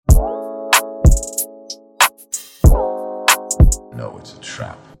No, it's a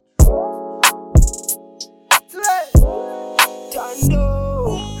trap.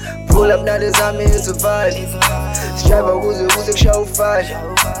 Pull up now, there's I'm here to fight. Strive ukuze kushaye u-5.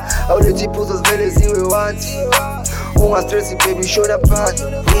 Awulethi iphuzo zivele ziwe-1. Ungastresi baby, shona apart.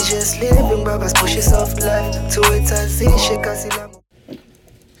 We just living, babas, push a soft life. To it, I see, shake, I see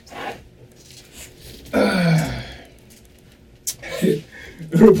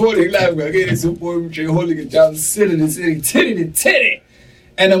Reporting live again, it's your boy Jay holding it down, sitting, titty.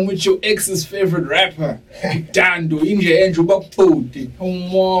 And I'm with your ex's favorite rapper, Dando, Inje Andrew Bapodi.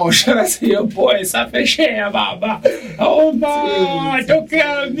 Oh, should I say your boy, Safeshare, Baba? Oh, my,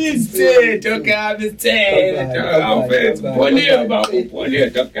 toka miste.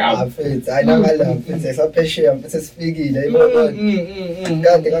 Polia, toka. I know I love it. Safeshare, it's speaking. I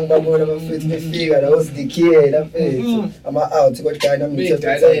can't think about what I'm figure. I was the kid. I'm out to go kind of meet.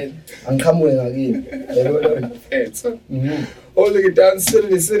 I'm coming again. Holding it down,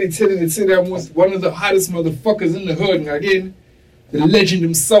 sitting. I'm one of the hottest motherfuckers in the hood. And again, the legend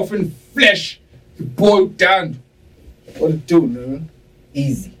himself in flesh, the boy down. What it do, man?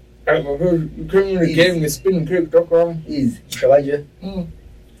 Easy. I've heard you come in the game and spinning crib, talk around. Easy. Shawaja.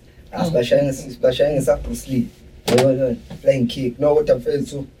 Splashing is up to sleep. Playing kick. No, what I'm feeling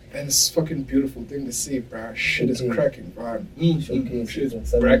too. And it's a fucking beautiful thing to see, bro. Shit is cracking, bro. Shit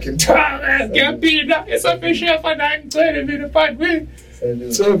is cracking. Can't beat it up. It's a fish here for 9:20 minutes, but we.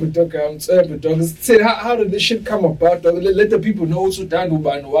 How did this shit come about? Let the people know what's done.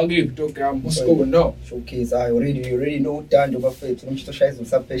 What's going on? Showcase. I already know done. Overfit. I'm just shy.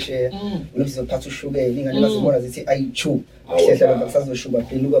 Some fish here. We have to sugar. Linga linga some more. They say I chew. Sasa sugar.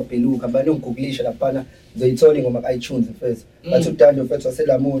 Peluka. Bani umkuglisha la pana. They told him on iTunes first. But to done first was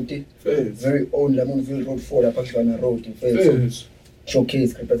la monte. Very own Lamontville Road 4. La Pakistan Road first.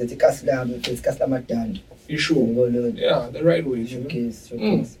 Showcase. Represent Kaslam. First Kaslam done. You sure? Yeah, the right way. Showcase.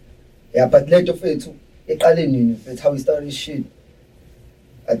 Yeah, but later first, it's how we started this shit.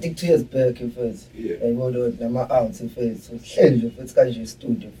 I think 2 years back first. Yeah. I go to my out first. So first kanji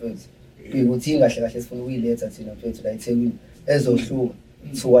studio first. People think kahle sifuna ukuyiletha thina mfethu la eThekwini ezohluka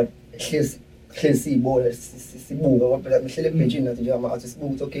so what hlezi sibuka phela mhlele ebhenjini nathi njengama artists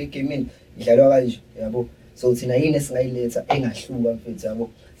sibuka ukuthi okay game idlalwa kanje yabo so thina yini esingayiletha engahluka mfethu yabo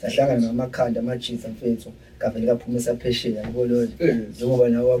sahlangana namakhanda amajisa mfethu kavele kaphumisa phesheya yabo lo njengoba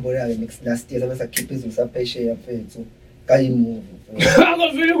nawe wabona ke next last year bese khipha izusa phesheya mfethu kayi move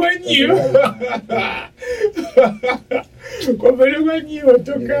Akuvele kwenyiwe. Kuvele kwenyiwe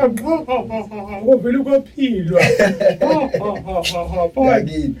toka. Kuvele kwaphilwa.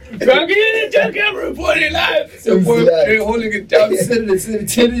 Bagini toka reporting live. So boy holding it down,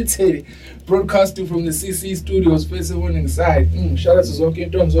 sitting. Broadcasting from the CC studios, facing one inside. Shout out to Zonke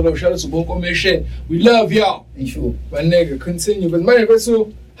Ntomzolo, shout out to Bonko Meshe. We love y'all. Sure. My nigga, continue. But my nigga,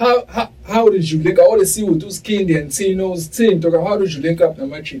 so how did you link? I want to see with those Skindy and Tino's team. How did you link up na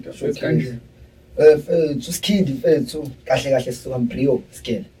machita? First country. To Skindy first, so kahle so am Brio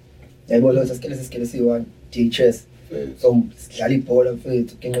scale. Yabo lo scale C1 DHS. So dlala ibhola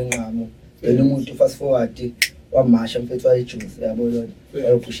mfethu kenqamo. Yena umuntu fast forward wamasha mfethu wayijuice yabo lo.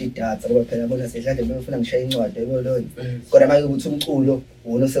 Wayopusha idatha ngoba phela bona sedlale befuna ngishaya incwadi yabo lo. Kodwa manje ukuthi umculo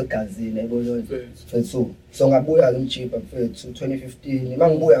wona osegazini yabo lo. Mfethu so ngabuya ke mjipa mfethu 2015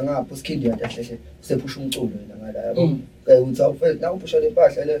 mangibuya ngapho Skindy kanti ahle sephusha umculo yena ngala yabo. Ukuthi awufethu na uphusha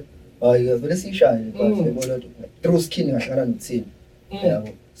lempahla le hayi vele sishaye lempahla yabo lo. Through Skindy ngahlangana nothini yabo.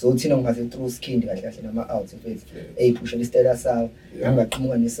 So thina ngase through Skindy kahle nama out mfethu eyiphusha istela sawo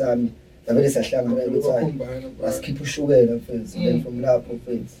angaqhamuka nesami vele siyahlangana ukuthi asikhipha ushukela mfethu then from lapho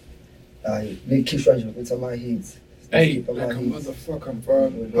mfethu hayi bekhishwa nje mfethu ama hits. Hey, like a motherfucker, bro.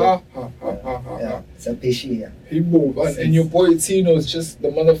 Ha. It's a Peshia. He move, and your boy Tino is just the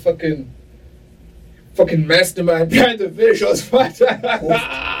motherfucking mastermind behind the visuals.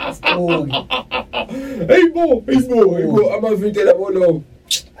 Hey, mo. I'm a video that will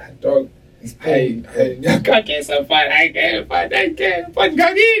dog. Hey, I can't fight. I can't fight.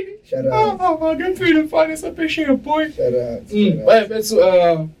 Gagin. Shout out. I can feel the fun. It's a Peshia, boy. Shout out. Right,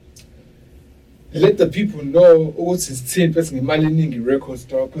 so let the people know what's his team passing Maliningi records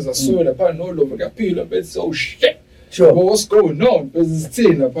dog because I saw it upon all over Capilla but so shit. Sure. But what's going on? Because it's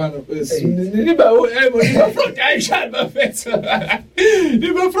team upon it's front I shot my face.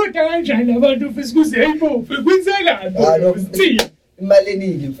 Never front I shot about to fiscus able for Quinzala.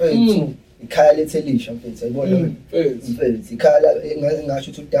 Maliningi mfethu ikhaya lethelisha mfethu yayibona mfethu ikhala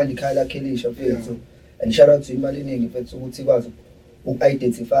engasho ukuthi udanda ikhala lakhelisha mfethu and shout out to Maliningi mfethu ukuthi kwazi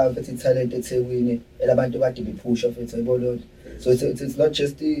uku-identify mfethu talent eThekwini elabantu kade bephusha mfethu yayibona so it's not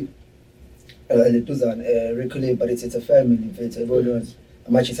just letuzana reclaim, but it's a family mfethu yabona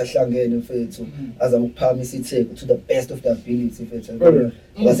manje sahlangene mfethu azama ukuphakamisa itheko to the best of their ability mfethu yabona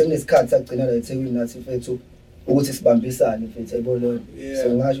ngasenesikhathi sagcina la eThekwini nathi mfethu ukuthi sibambisane mfethu yabona so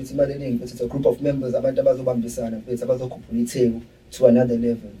ngasho ukuthi imali eningi mfethu it's a group of members abantu abazobambisana mfethu abazokhuphula itheko to another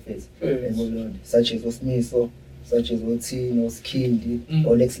level mfethu yabona such as Osmiso, such as Otino, Skindi,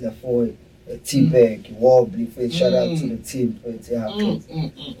 Olex Lafoy, T-Bag, Wobbly, shout out to the team,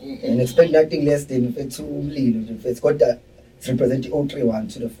 and expect nothing less than to lead. It's got that represent the 031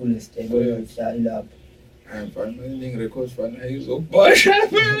 to the fullest. Finally, records for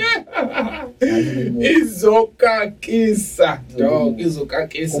Izokakisa, dog.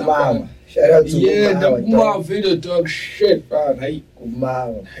 Izokakisa. Shout out to the video dog shit, man. Hey,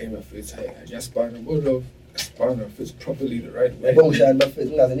 Kumama. Hey, my face. Hey, I just found a good love. Found if it's properly the right way. Ngishaya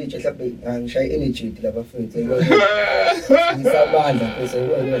bafethu ngaze mhlawumbe angishaya energy la bafethu ngisabandla bese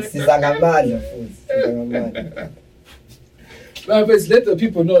siza ngamandla futhi siza ngamandla. But let the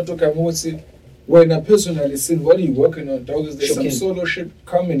people know talk about it. When I personally sing, what are you working on, dog? Is there some solo shit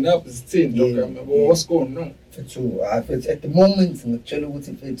coming up? Is thing, dog? What's going on? Fethu at the moment ngitshela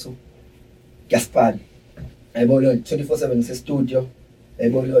ukuthi fethu Gaspar ayibona 24/7 se studio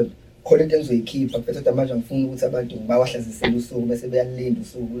ayibona khona into engizoyikhipha mfethu manje ngifuna ukuthi abantu ngibawahlazisele usuku bese beyalinda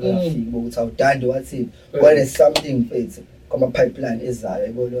usuku lafika ukuthi awudande wathi what is something mfethu kuma pipeline ezayo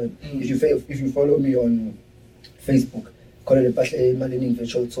ayibona if you follow me on Facebook khona lepahla imali eningi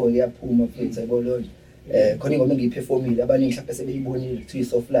virtual tour iyaphuma mfethu ayibona khona ingoma engiyiperformile abaningi mhlawumbe sebeyibonile to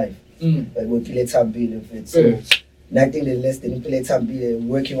soft life ayibona ilethambile mfethu nothing less than ilethambile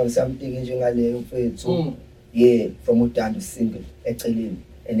working on something njengaleyo mfethu from udando single eceleni.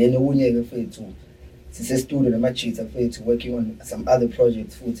 And then unyeke mfethu sise studio namajita mfethu working on some other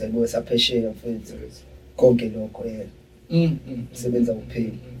projects futhi ayibo saphesheya mfethu konke lokho sebenza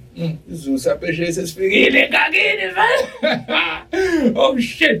kuphela izusaphesheya sesifikile ngakini man. Oh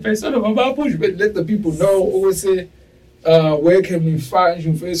shit man, so baba push but let the people know ukuthi where can we find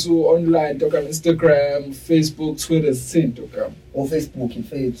you mfethu online talk on Instagram, Facebook, Twitter, sin talk on Facebook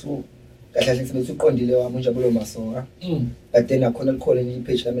mfethu kahle sibethi uqondile wami uNjabulo Masoka but then akhona likhona le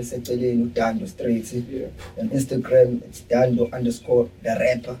page lami eseceleni uDando Straight on Instagram it's Dando_the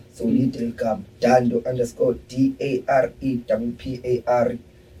rapper so little igama Dando_DAREPPAR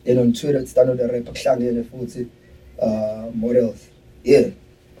then on Twitter it's Dando the rapper kuhlangene futhi models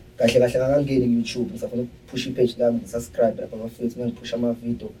kahle ngangeni ku-YouTube ngizafuna push page lami subscribe lapha bafethu mangiphusha ama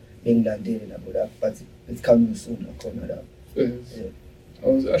video bengilandele nabo lapha but it's coming soon akhona lapha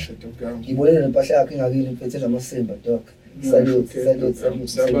awuzasho dog. Ngibonile lempahla yakhe ngakini mfethu namasimba dog. Salute.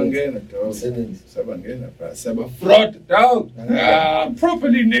 Sabangena dog. Sabangena bra. Saba fraud dog.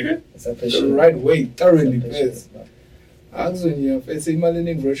 Properly nigga. The right way, thoroughly best. Angizweni mfethu imali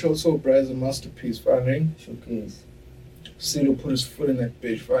eningi virtual soul prize a masterpiece fine. Showcase. Silo put his foot in that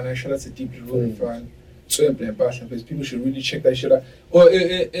bitch fine. I should have said deeply rooted fine. So people should really check that shit out. Or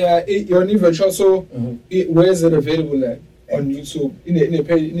your new virtual soul, where is it available at? On YouTube, in a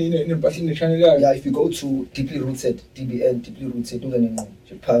page, in a channel. Yeah, if you go to Deeply Rooted, DBN, Deeply Rooted, don't get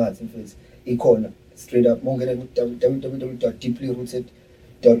your parents in face. Icon straight up.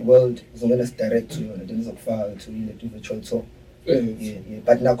 www.deeplyrooted.world. So when it's direct to you, then it's a file to you to virtual tour.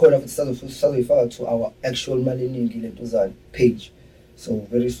 But now call it's file to our actual Malining page. So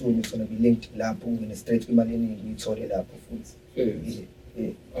very soon it's gonna be linked lap and straight to Malining we told it up foods.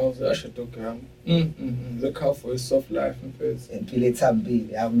 I should talk look out for a soft life mfethu impilo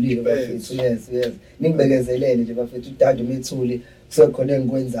ethambile awulile bafethu yes ningibekezelele nje bafethu uDando Methuli kusekhona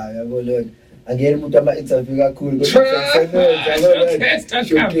engikwenzayo yabona angiyeni umuntu ama interview kakhulu kodwa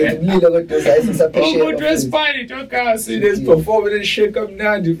kodwa sayisaphesheya umuntu wesipani talk see this performing and shake up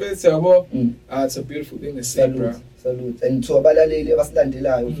mnandi mfethu yabo it's a beautiful thing to see bro. Salute and to abalaleli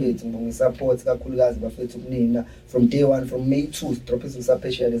abasilandelayo mfethu ngibonga support kakhulukazi bafethu kunina from day 1 from May 2 drop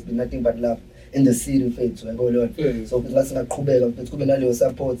isaphesheya there's been nothing but love in the city mfethu yabo so ngathi ngaqhubeka mfethu kube naleyo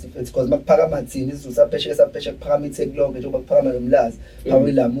support mfethu because makuphakama thina isisaphesheya kuphakama iThekulonke njengoba kuphakama nomlazi phakama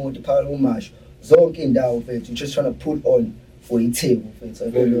iLamuthi phakama uMasho zonke indawo mfethu just trying to put on for iTheku mfethu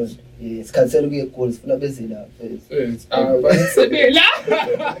yabo isikhathelo kuye goals funa beze la mfethu sebela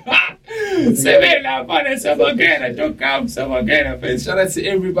Sebela, man, Sabagena, don't come, Sabagena, fans. Shout out to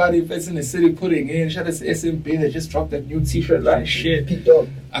everybody that's in the city putting in. Shout out to SMB that just dropped that new t-shirt line. Shit.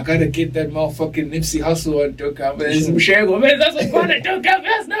 I gotta get that motherfucking Nipsey Hussle on don't come. That's what's fun. Don't come,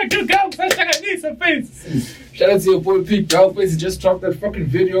 that's not don't come. That's like I need some face. Shout out to your boy Pete Dog, face. Just dropped that fucking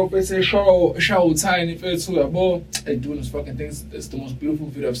video. Face. Show tiny face. They're doing those fucking things. It's the most beautiful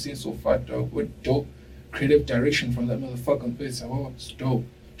video I've seen so far, dog. With dope creative direction from that motherfucking face. Oh, it's dope.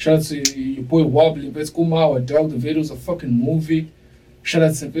 Shout out to your boy Wobbly, Vets Kumawa, dog. The video's a fucking movie. Shout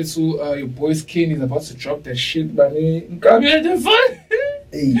out to your boy Skin. He's about to drop that shit, man. Come here, the fun.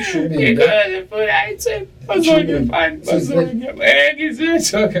 Hey, show me. You got the fun. I said, what's on your fun? What's on your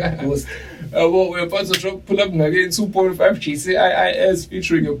fun? Well, we're about to pull up again 2.5 GCIIS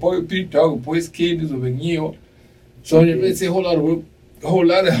featuring your boy Pete Dog, boy Skin is over Neo. So it's a whole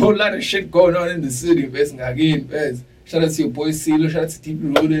lot of shit going on in the city, again. Shout out to your boy CeeLo, shout out to Deep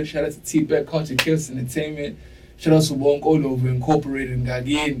Loaded, shout out to T-Back, Culture Kills Entertainment, shout out to Wonk all over Incorporated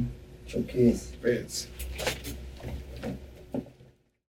again. Showcase. Bets.